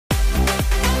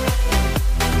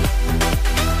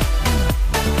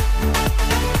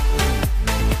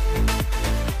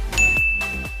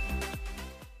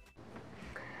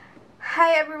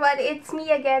everyone, it's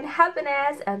me again,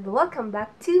 Happiness, and welcome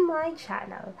back to my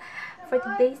channel. For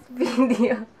today's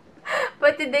video,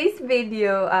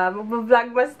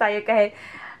 mag-vlog mas tayo kahit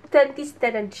 20th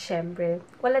na Disyembre.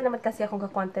 Wala naman kasi akong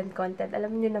ka-content.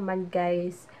 Alam niyo naman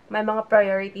guys, may mga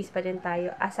priorities pa din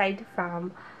tayo aside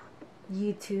from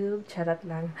YouTube. Charot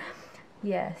lang.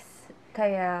 Yes.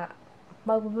 Kaya,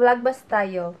 mag-vlog mas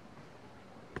tayo.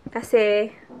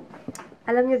 Kasi,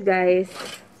 alam niyo guys,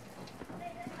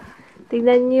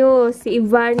 tingnan nyo, si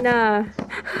Ivana.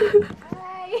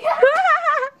 Hi!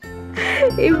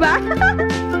 Si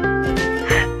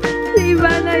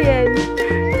Ivana yan.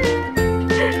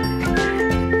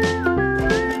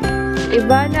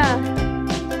 Ivana.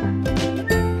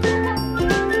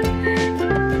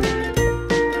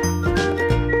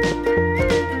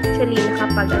 Actually,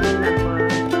 nakapag-ano na ako.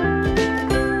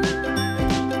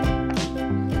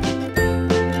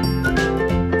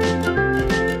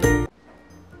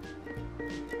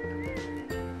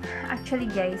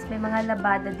 Actually guys, may mga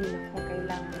labada din ako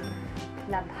kailangan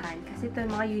labhan. Kasi ito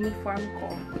yung mga uniform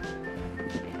ko.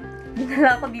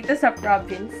 Dinala ko dito sa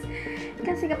province.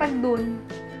 Kasi kapag dun,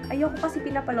 ayoko kasi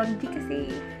pinapalaundry kasi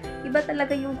iba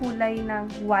talaga yung kulay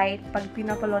ng white pag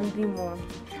pinapalaundry mo.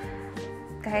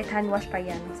 Kahit hand wash pa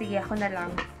yan. Sige, ako na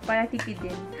lang. Para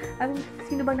tipidin.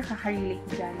 Sino bang nakaka-relate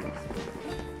dyan?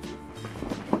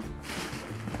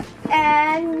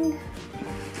 And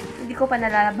hindi ko pa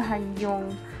nalalabahan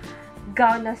yung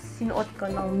gown na sinuot ko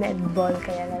ng medball,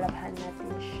 kaya lalabhan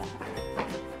natin siya.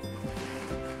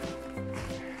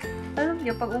 Alam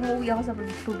niyo, pag umuwi ako sa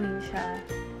probinsya,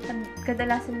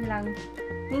 kadalasan lang,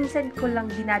 minsan ko lang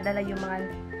dinadala yung mga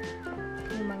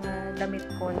damit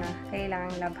ko na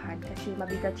kailangang labhan kasi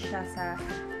mabigat siya sa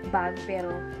bag,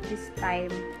 pero this time,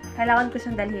 kailangan ko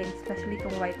siyang dalhin, especially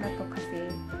itong white na to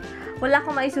kasi wala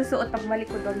akong maisusuot pag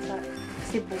balik ko doon sa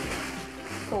Cebu.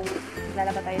 So,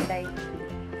 lalaba tayo dahil.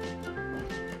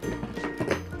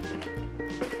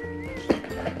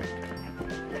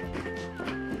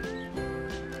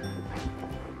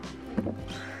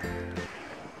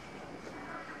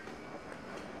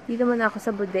 Dito muna ako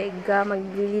sa bodega,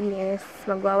 maglilinis,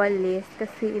 magwawalis,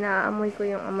 kasi inaamoy ko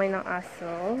yung amoy ng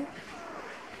aso.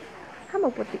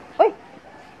 Magputi. Oy!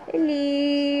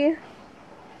 Eli!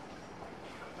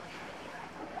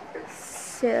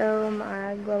 So,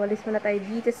 magwawalis muna tayo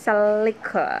dito sa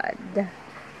likod.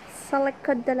 Sa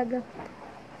likod talaga.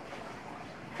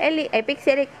 Eli! Ay,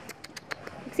 Pixie!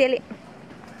 Pixie!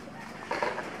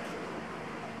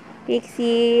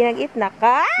 Pixie! Nag-eat na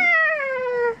ka!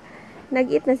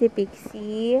 Nag-eat na si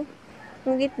Pixie.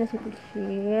 Nag-eat na si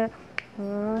Pixie.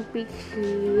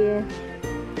 Pixie.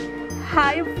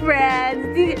 Hi,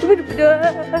 friends! Pixie,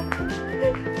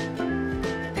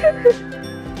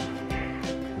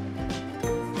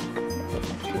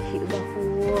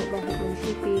 baho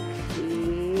si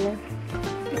Pixie.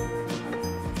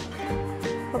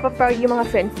 Mapaproud yung mga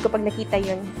friends ko pag nakita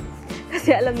yun.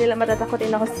 Kasi alam nila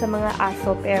matatakotin ako sa mga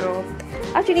aso, pero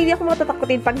actually, hindi ako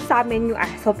matatakotin pag sa amin yung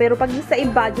aso. Pero pag sa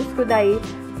iba, Diyos ko dahil,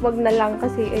 wag na lang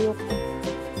kasi ayoko.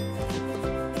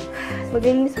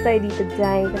 Maglilinis tayo dito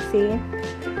dyan kasi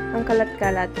ang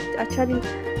kalat-kalat. Actually,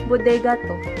 bodega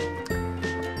to.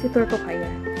 Tour ko kaya.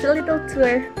 It's a little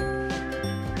tour.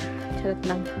 Charot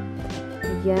lang.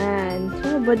 Ayan.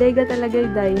 So, bodega talaga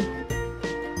dahil.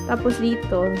 Tapos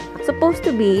dito, supposed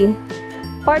to be,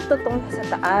 kwarto tong sa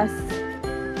taas.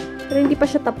 Pero hindi pa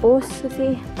siya tapos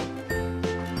kasi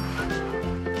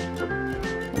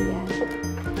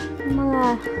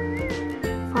mga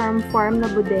farm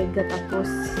na bodega, tapos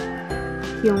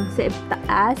yung sa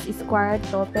taas is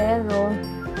kwarto, pero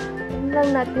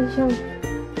lang natin siyang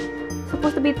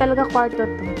supposed to be talaga kwarto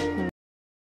to.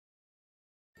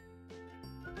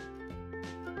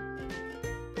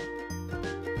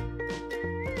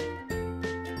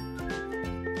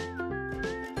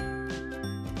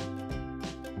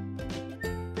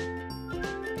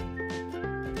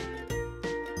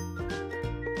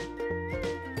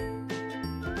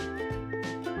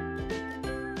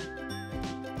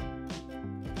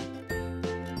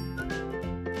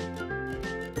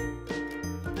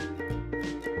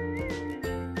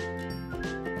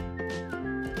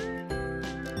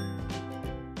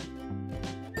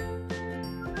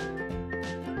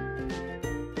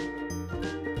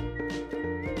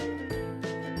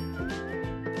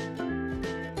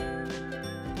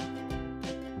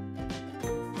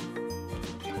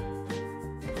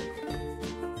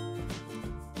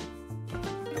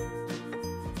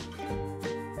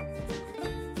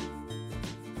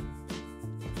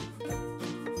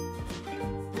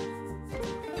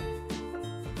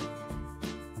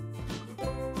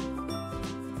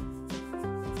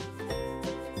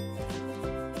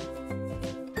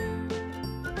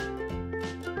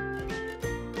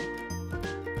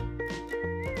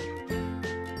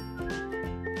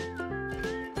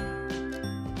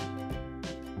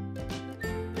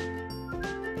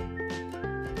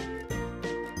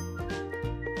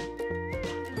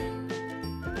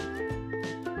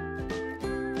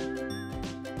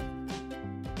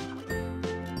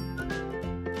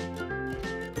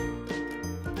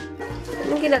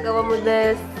 Anong ginagawa mo,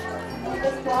 Des?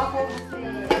 Focus po ako kasi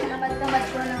tamad-tamad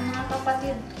ko ng mga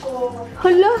kapatid ko.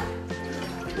 Hala!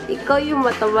 Ikaw yung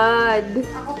matamad.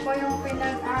 Ako po yung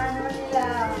pinag-ano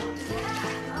nila.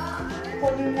 Ako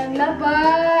yung naglaba.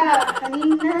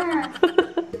 Kanina.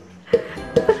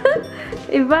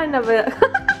 Iba na ba?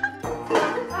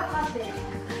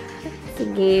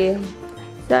 Sige.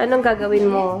 So, anong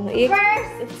gagawin mo?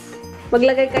 First!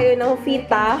 Maglagay kayo ng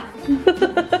fita.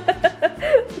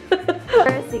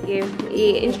 Sige.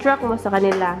 I-instruct mo sa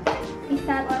kanila.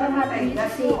 Isa at happi.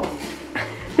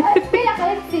 Pila ka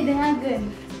lang si Dangagan.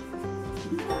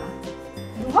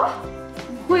 Duha?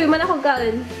 Huy, man akong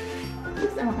kaon.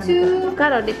 Two.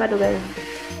 Karo, di pa dugay.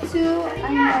 Two,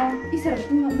 ano? Isa.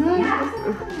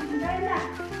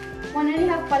 One and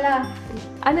a half pala.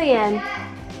 Ano yan?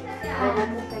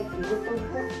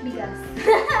 Bigas.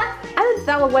 Ano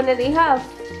tawag 1.5?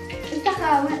 Isa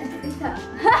ka. Isa.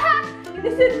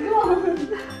 Inisip ko.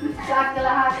 Isa at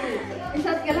kalahati.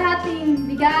 Isa at kalahating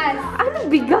bigas.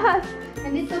 Anong bigas?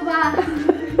 Nandito ba?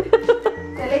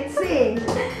 Let's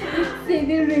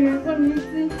Sige, rin ako.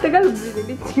 Tagalog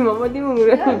din. Si mama, di mo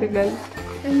muna tagal.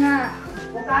 Ito nga.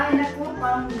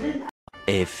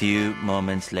 A few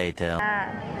moments later.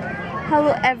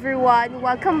 Hello everyone!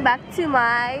 Welcome back to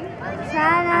my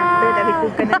Sana!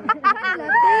 Nabitog ka na.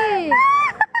 Lati!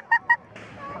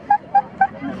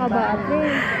 Nakabate.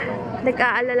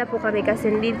 Nag-aalala po kami kasi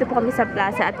dito po kami sa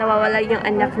plaza at nawawala yung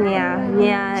anak niya.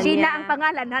 Sheena ang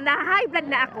pangalan. High blood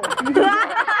na ako.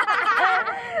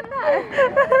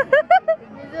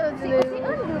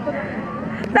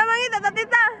 Tama kita,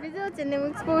 tatita! Video, chinim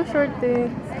exposure to.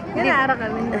 Ganara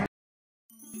kami.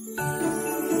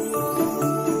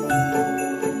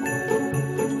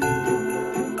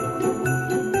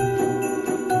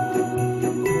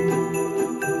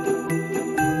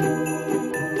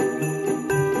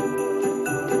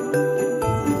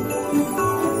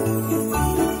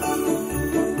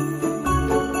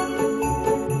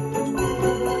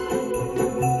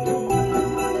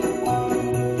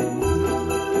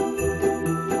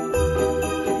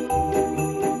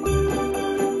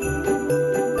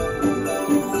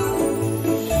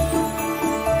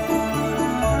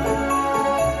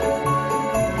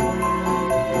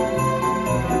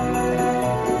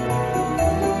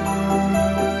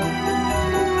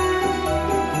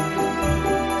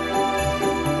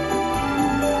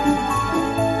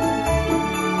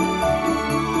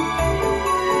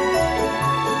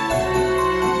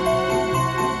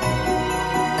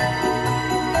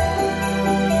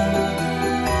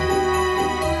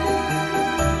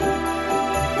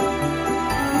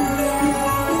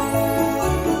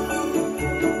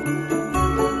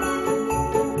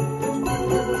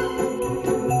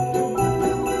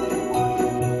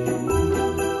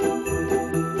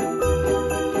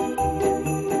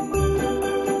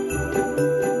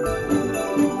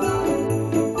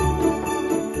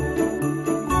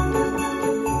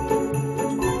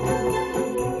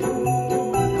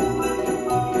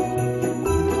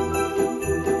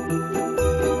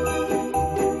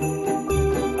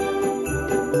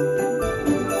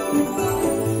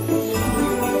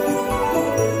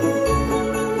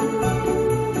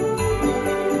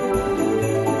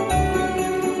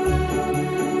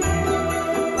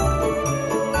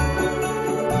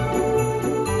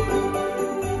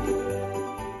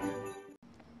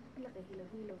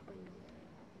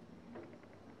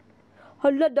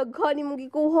 Hala, daghan mong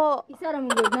gikuha. Isa ra mo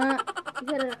gud na.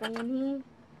 Isa ra kanya ni.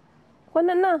 Kuha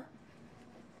na.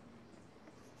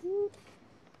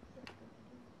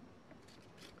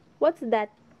 What's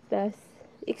that, Bess?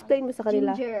 Explain mo sa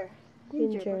kanila.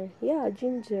 Ginger. Yeah,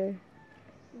 ginger.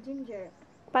 Ginger.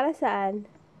 Para saan?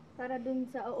 Para dun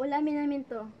sa ulamin namin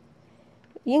to.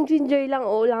 Yung ginger lang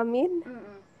o ulamin?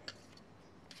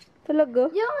 Talaga?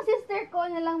 Yung sister ko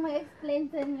na lang mag-explain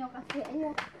sa inyo kasi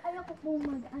ayaw ko pong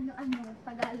mag-ano-ano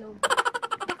Tagalog.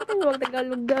 Bakit mo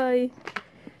mag-Tagalog, guy?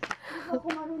 Hindi ko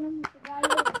marunong